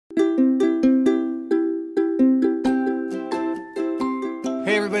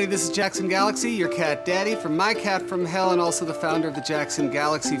Hey everybody, this is Jackson Galaxy, your cat daddy from My Cat from Hell, and also the founder of the Jackson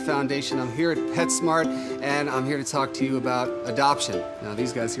Galaxy Foundation. I'm here at PetSmart, and I'm here to talk to you about adoption. Now,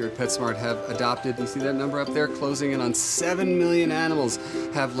 these guys here at PetSmart have adopted, you see that number up there? Closing in on 7 million animals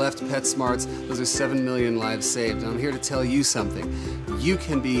have left PetSmarts. Those are 7 million lives saved. And I'm here to tell you something. You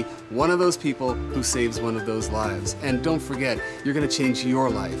can be one of those people who saves one of those lives. And don't forget, you're gonna change your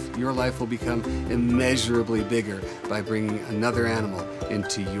life. Your life will become immeasurably bigger by bringing another animal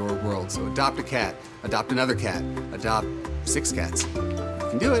into your world. So adopt a cat, adopt another cat, adopt 6 cats. You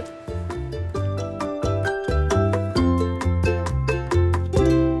can do it.